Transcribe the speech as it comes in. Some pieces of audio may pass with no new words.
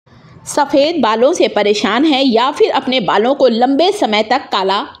सफ़ेद बालों से परेशान हैं या फिर अपने बालों को लंबे समय तक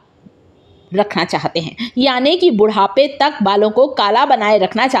काला रखना चाहते हैं, यानी कि बुढ़ापे तक बालों को काला बनाए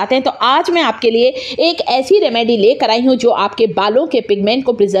रखना चाहते हैं, तो आज मैं आपके लिए एक ऐसी रेमेडी लेकर आई हूँ जो आपके बालों के पिगमेंट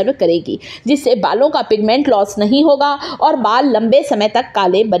को प्रिजर्व करेगी, जिससे बालों का पिगमेंट लॉस नहीं होगा और बाल लंबे समय तक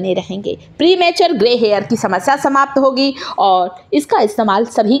काले बने रहेंगे। प्रीमेच्योर ग्रे हेयर की समस्या समाप्त होगी और इसका इस्तेमाल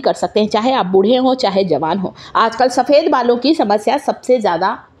सभी कर सकते हैं, चाहे आप बूढ़े हों चाहे जवान हो। आजकल सफ़ेद बालों की समस्या सबसे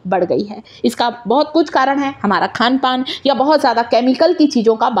ज़्यादा बढ़ गई है। इसका बहुत कुछ कारण है, हमारा खान पान या बहुत ज़्यादा केमिकल की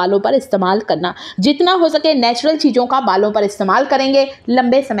चीज़ों का बालों पर इस्तेमाल करना। जितना हो सके नेचुरल चीज़ों का बालों पर इस्तेमाल करेंगे,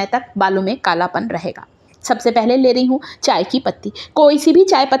 लंबे समय तक बालों में कालापन रहेगा। सबसे पहले ले रही हूँ चाय की पत्ती। कोई सी भी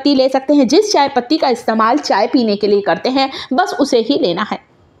चाय पत्ती ले सकते हैं। जिस चाय पत्ती का इस्तेमाल चाय पीने के लिए करते हैं, बस उसे ही लेना है।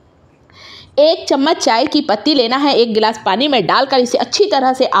 1 चम्मच चाय की पत्ती लेना है, 1 गिलास पानी में डालकर इसे अच्छी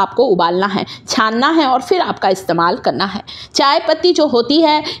तरह से आपको उबालना है, छानना है और फिर आपका इस्तेमाल करना है। चाय पत्ती जो होती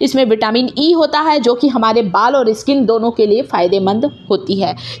है, इसमें विटामिन ई होता है, जो कि हमारे बाल और स्किन दोनों के लिए फ़ायदेमंद होती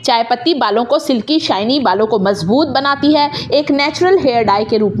है। चाय पत्ती बालों को सिल्की शाइनी, बालों को मजबूत बनाती है, एक नेचुरल हेयर डाई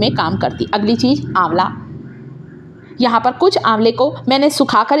के रूप में काम करती। अगली चीज़ आंवला। यहाँ पर कुछ आंवले को मैंने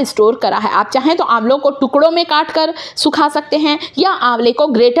सुखाकर स्टोर करा है। आप चाहें तो आंवलों को टुकड़ों में काट कर सुखा सकते हैं या आंवले को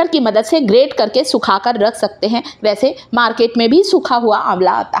ग्रेटर की मदद से ग्रेट करके सुखाकर रख सकते हैं। वैसे मार्केट में भी सूखा हुआ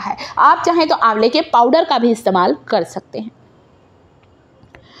आंवला आता है। आप चाहें तो आंवले के पाउडर का भी इस्तेमाल कर सकते हैं।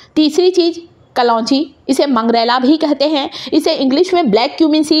 तीसरी चीज़ कलौंजी, इसे मंगरेला भी कहते हैं। इसे इंग्लिश में ब्लैक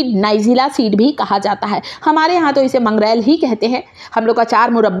क्यूमिन सीड, नाइजीला सीड भी कहा जाता है। हमारे यहाँ तो इसे मंगरेल ही कहते हैं। हम लोग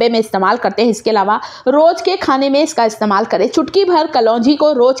अचार मुरब्बे में इस्तेमाल करते हैं। इसके अलावा रोज़ के खाने में इसका इस्तेमाल करें। चुटकी भर कलौंजी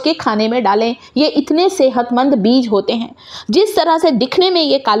को रोज़ के खाने में डालें। ये इतने सेहतमंद बीज होते हैं। जिस तरह से दिखने में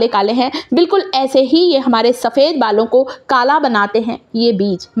ये काले काले हैं, बिल्कुल ऐसे ही ये हमारे सफ़ेद बालों को काला बनाते हैं। ये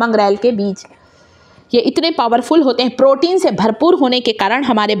बीज, मंगरेल के बीज, ये इतने पावरफुल होते हैं। प्रोटीन से भरपूर होने के कारण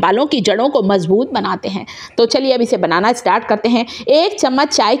हमारे बालों की जड़ों को मजबूत बनाते हैं। तो चलिए अब इसे बनाना स्टार्ट करते हैं। 1 चम्मच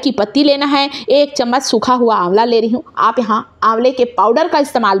चाय की पत्ती लेना है, 1 चम्मच सूखा हुआ आंवला ले रही हूँ। आप यहाँ आंवले के पाउडर का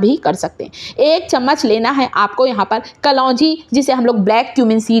इस्तेमाल भी कर सकते हैं। 1 चम्मच लेना है आपको यहाँ पर कलौंजी, जिसे हम लोग ब्लैक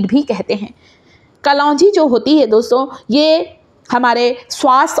क्यूमिन सीड भी कहते हैं। कलौंजी जो होती है दोस्तों, ये हमारे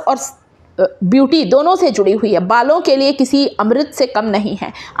स्वास्थ्य और ब्यूटी दोनों से जुड़ी हुई है। बालों के लिए किसी अमृत से कम नहीं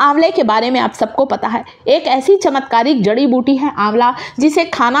है। आंवले के बारे में आप सबको पता है, एक ऐसी चमत्कारिक जड़ी बूटी है आंवला, जिसे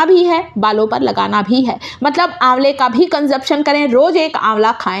खाना भी है, बालों पर लगाना भी है। मतलब आंवले का भी कंजप्शन करें, रोज़ 1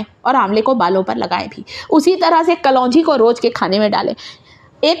 आंवला खाएं और आंवले को बालों पर लगाएं भी। उसी तरह से कलौंजी को रोज़ के खाने में डालें।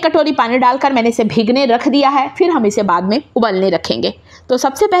 1 कटोरी पानी डालकर मैंने इसे भीगने रख दिया है, फिर हम इसे बाद में उबलने रखेंगे। तो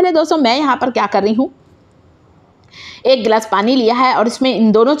सबसे पहले दोस्तों मैं यहाँ पर क्या कर रही हूँ, 1 गिलास पानी लिया है और इसमें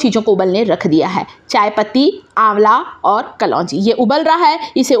इन दोनों चीज़ों को उबलने रख दिया है। चाय पत्ती, आंवला और कलौंजी, ये उबल रहा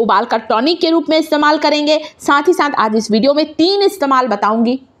है। इसे उबालकर टॉनिक के रूप में इस्तेमाल करेंगे। साथ ही साथ आज इस वीडियो में 3 इस्तेमाल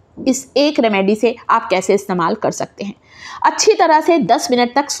बताऊंगी। इस एक रेमेडी से आप कैसे इस्तेमाल कर सकते हैं। अच्छी तरह से 10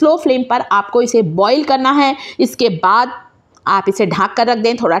 मिनट तक स्लो फ्लेम पर आपको इसे बॉईल करना है। इसके बाद आप इसे ढक कर रख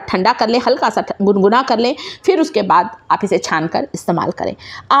दें, थोड़ा ठंडा कर लें, हल्का सा गुनगुना कर लें, फिर उसके बाद आप इसे छान कर इस्तेमाल करें।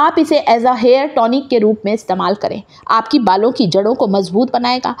 आप इसे एज अ हेयर टॉनिक के रूप में इस्तेमाल करें। आपकी बालों की जड़ों को मजबूत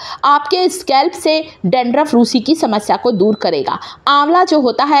बनाएगा, आपके स्कैल्प से डैंड्रफ, रूसी की समस्या को दूर करेगा। आंवला जो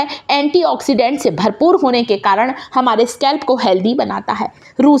होता है एंटीऑक्सीडेंट से भरपूर होने के कारण हमारे स्कैल्प को हेल्दी बनाता है।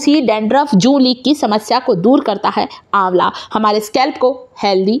 रूसी, डैंड्रफ, जू लीक की समस्या को दूर करता है आंवला, हमारे स्कैल्प को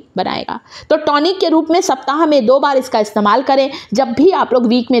हेल्दी बनाएगा। तो टॉनिक के रूप में सप्ताह में 2 बार इसका इस्तेमाल करें। जब भी आप लोग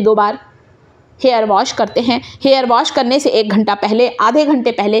वीक में 2 बार हेयर वॉश करते हैं, हेयर वॉश करने से 1 घंटा पहले, आधे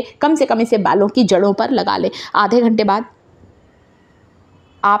घंटे पहले कम से कम इसे बालों की जड़ों पर लगा लें। आधे घंटे बाद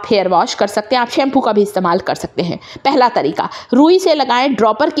आप हेयर वॉश कर सकते हैं। आप शैम्पू का भी इस्तेमाल कर सकते हैं। पहला तरीका, रुई से लगाएं,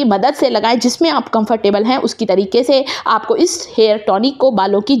 ड्रॉपर की मदद से लगाएं, जिसमें आप कंफर्टेबल हैं उसकी तरीके से आपको इस हेयर टॉनिक को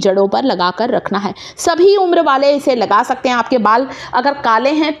बालों की जड़ों पर लगाकर रखना है। सभी उम्र वाले इसे लगा सकते हैं। आपके बाल अगर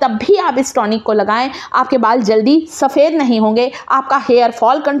काले हैं तब भी आप इस टॉनिक को लगाएं। आपके बाल जल्दी सफ़ेद नहीं होंगे, आपका हेयर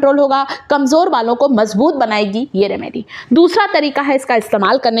फॉल कंट्रोल होगा, कमज़ोर बालों को मजबूत बनाएगी ये रेमेडी। दूसरा तरीका है इसका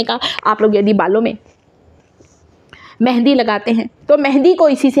इस्तेमाल करने का, आप लोग यदि बालों में मेहंदी लगाते हैं तो मेहंदी को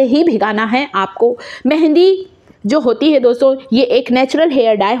इसी से ही भिगाना है आपको। मेहंदी जो होती है दोस्तों, ये एक नेचुरल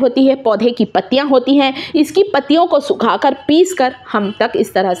हेयर डाई होती है। पौधे की पत्तियां होती हैं, इसकी पत्तियों को सुखाकर पीस कर हम तक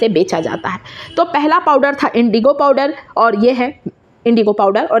इस तरह से बेचा जाता है। तो पहला पाउडर था इंडिगो पाउडर, और ये है इंडिगो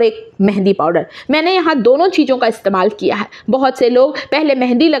पाउडर और एक मेहंदी पाउडर। मैंने यहाँ दोनों चीज़ों का इस्तेमाल किया है। बहुत से लोग पहले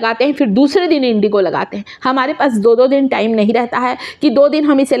मेहंदी लगाते हैं, फिर दूसरे दिन इंडिगो लगाते हैं। हमारे पास 2-2 दिन टाइम नहीं रहता है कि 2 दिन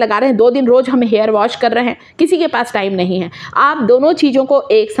हम इसे लगा रहे हैं, 2 दिन रोज़ हम हेयर वॉश कर रहे हैं, किसी के पास टाइम नहीं है। आप दोनों चीज़ों को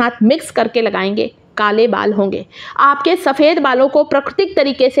एक साथ मिक्स करके लगाएंगे, काले बाल होंगे। आपके सफ़ेद बालों को प्राकृतिक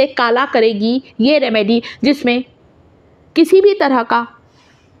तरीके से काला करेगी ये रेमेडी, जिसमें किसी भी तरह का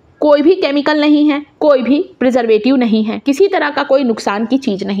कोई भी केमिकल नहीं है, कोई भी प्रिजर्वेटिव नहीं है, किसी तरह का कोई नुकसान की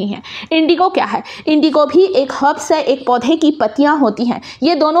चीज़ नहीं है। इंडिगो क्या है? इंडिगो भी एक हर्ब्स है, एक पौधे की पत्तियां होती हैं।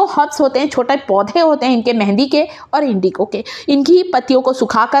 ये दोनों हर्ब्स होते हैं, छोटे पौधे होते हैं इनके, मेहंदी के और इंडिगो के। इनकी पत्तियों को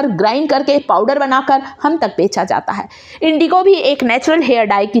सुखाकर ग्राइंड करके पाउडर बनाकर हम तक बेचा जाता है। इंडिगो भी एक नेचुरल हेयर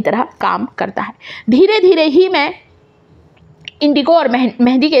डाई की तरह काम करता है। धीरे धीरे ही मैं इंडिगो और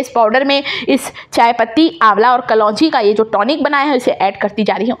मेहंदी के इस पाउडर में इस चाय पत्ती, आंवला और कलौंजी का ये जो टॉनिक बनाया है इसे ऐड करती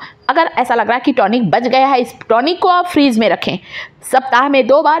जा रही हूँ। अगर ऐसा लग रहा है कि टॉनिक बच गया है, इस टॉनिक को आप फ्रीज में रखें। सप्ताह में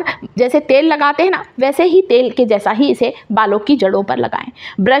 2 बार जैसे तेल लगाते हैं ना, वैसे ही तेल के जैसा ही इसे बालों की जड़ों पर लगाएं।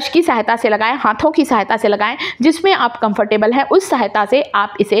 ब्रश की सहायता से लगाएं, हाथों की सहायता से लगाएं, जिसमें आप कंफर्टेबल हैं उस सहायता से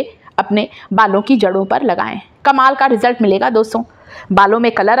आप इसे अपने बालों की जड़ों पर लगाएं। कमाल का रिजल्ट मिलेगा दोस्तों, बालों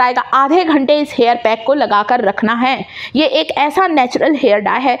में कलर आएगा। आधे घंटे इस हेयर पैक को लगाकर रखना है। ये एक ऐसा नेचुरल हेयर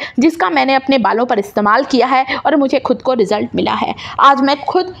डाई है जिसका मैंने अपने बालों पर इस्तेमाल किया है और मुझे खुद को रिजल्ट मिला है। आज मैं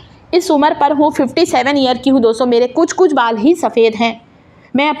खुद इस उम्र पर हूँ, 57 ईयर की हूँ दोस्तों। मेरे कुछ बाल ही सफ़ेद हैं।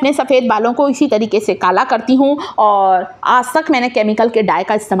 मैं अपने सफ़ेद बालों को इसी तरीके से काला करती हूँ और आज तक मैंने केमिकल के डाई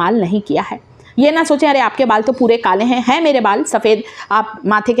का इस्तेमाल नहीं किया है। ये ना सोचें अरे आपके बाल तो पूरे काले हैं मेरे बाल सफ़ेद। आप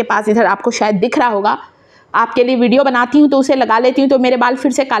माथे के पास इधर आपको शायद दिख रहा होगा, आपके लिए वीडियो बनाती हूँ तो उसे लगा लेती हूँ तो मेरे बाल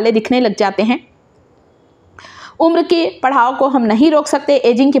फिर से काले दिखने लग जाते हैं। उम्र के बढ़ाव को हम नहीं रोक सकते,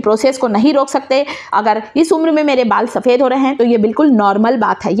 एजिंग की प्रोसेस को नहीं रोक सकते। अगर इस उम्र में मेरे बाल सफ़ेद हो रहे हैं तो ये बिल्कुल नॉर्मल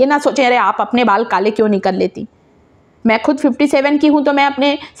बात है। ये ना सोचें अरे आप अपने बाल काले क्यों नहीं कर लेती। मैं खुद 57 की हूँ तो मैं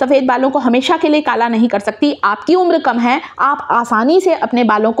अपने सफ़ेद बालों को हमेशा के लिए काला नहीं कर सकती। आपकी उम्र कम है, आप आसानी से अपने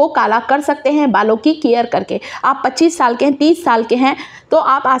बालों को काला कर सकते हैं बालों की केयर करके। आप 25 साल के हैं, 30 साल के हैं तो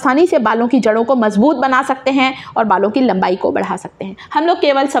आप आसानी से बालों की जड़ों को मजबूत बना सकते हैं और बालों की लंबाई को बढ़ा सकते हैं। हम लोग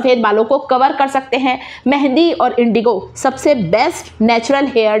केवल सफ़ेद बालों को कवर कर सकते हैं। मेहंदी और इंडिगो सबसे बेस्ट नेचुरल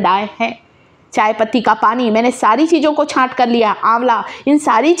हेयर डाई है। चाय पत्ती का पानी, मैंने सारी चीज़ों को छांट कर लिया, आंवला, इन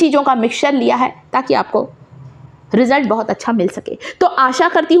सारी चीज़ों का मिक्सचर लिया है ताकि आपको रिजल्ट बहुत अच्छा मिल सके। तो आशा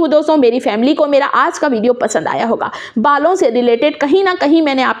करती हूँ दोस्तों मेरी फैमिली को मेरा आज का वीडियो पसंद आया होगा। बालों से रिलेटेड कहीं ना कहीं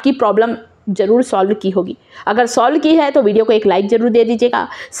मैंने आपकी प्रॉब्लम जरूर सॉल्व की होगी। अगर सॉल्व की है तो वीडियो को एक लाइक जरूर दे दीजिएगा।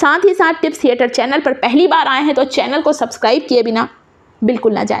 साथ ही साथ टिप्स थिएटर चैनल पर पहली बार आए हैं तो चैनल को सब्सक्राइब किए बिना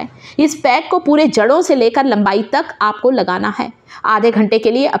बिल्कुल ना जाए। इस पैक को पूरे जड़ों से लेकर लंबाई तक आपको लगाना है। आधे घंटे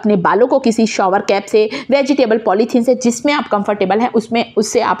के लिए अपने बालों को किसी शॉवर कैप से, वेजिटेबल पॉलीथीन से, जिसमें आप कंफर्टेबल हैं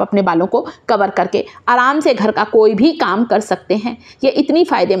उससे आप अपने बालों को कवर करके आराम से घर का कोई भी काम कर सकते हैं। ये इतनी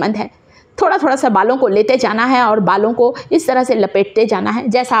फ़ायदेमंद है। थोड़ा सा बालों को लेते जाना है और बालों को इस तरह से लपेटते जाना है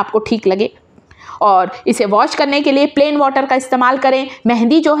जैसा आपको ठीक लगे। और इसे वॉश करने के लिए प्लेन वाटर का इस्तेमाल करें।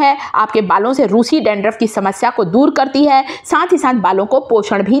 मेहंदी जो है आपके बालों से रूसी डैंड्रफ की समस्या को दूर करती है, साथ ही साथ बालों को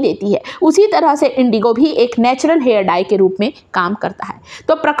पोषण भी देती है। उसी तरह से इंडिगो भी एक नेचुरल हेयर डाई के रूप में काम करता है।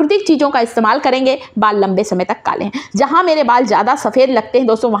 तो प्राकृतिक चीज़ों का इस्तेमाल करेंगे, बाल लंबे समय तक काले हैं। जहाँ मेरे बाल ज़्यादा सफ़ेद लगते हैं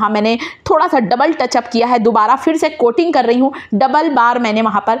दोस्तों, वहाँ मैंने थोड़ा सा डबल टचअप किया है। दोबारा फिर से कोटिंग कर रही हूँ। डबल बार मैंने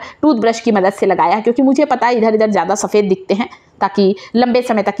वहाँ पर टूथब्रश की मदद से लगाया क्योंकि मुझे पता है इधर ज़्यादा सफ़ेद दिखते हैं, ताकि लंबे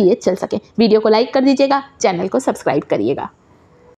समय तक ये चल सके। वीडियो को लाइक कर दीजिएगा, चैनल को सब्सक्राइब करिएगा।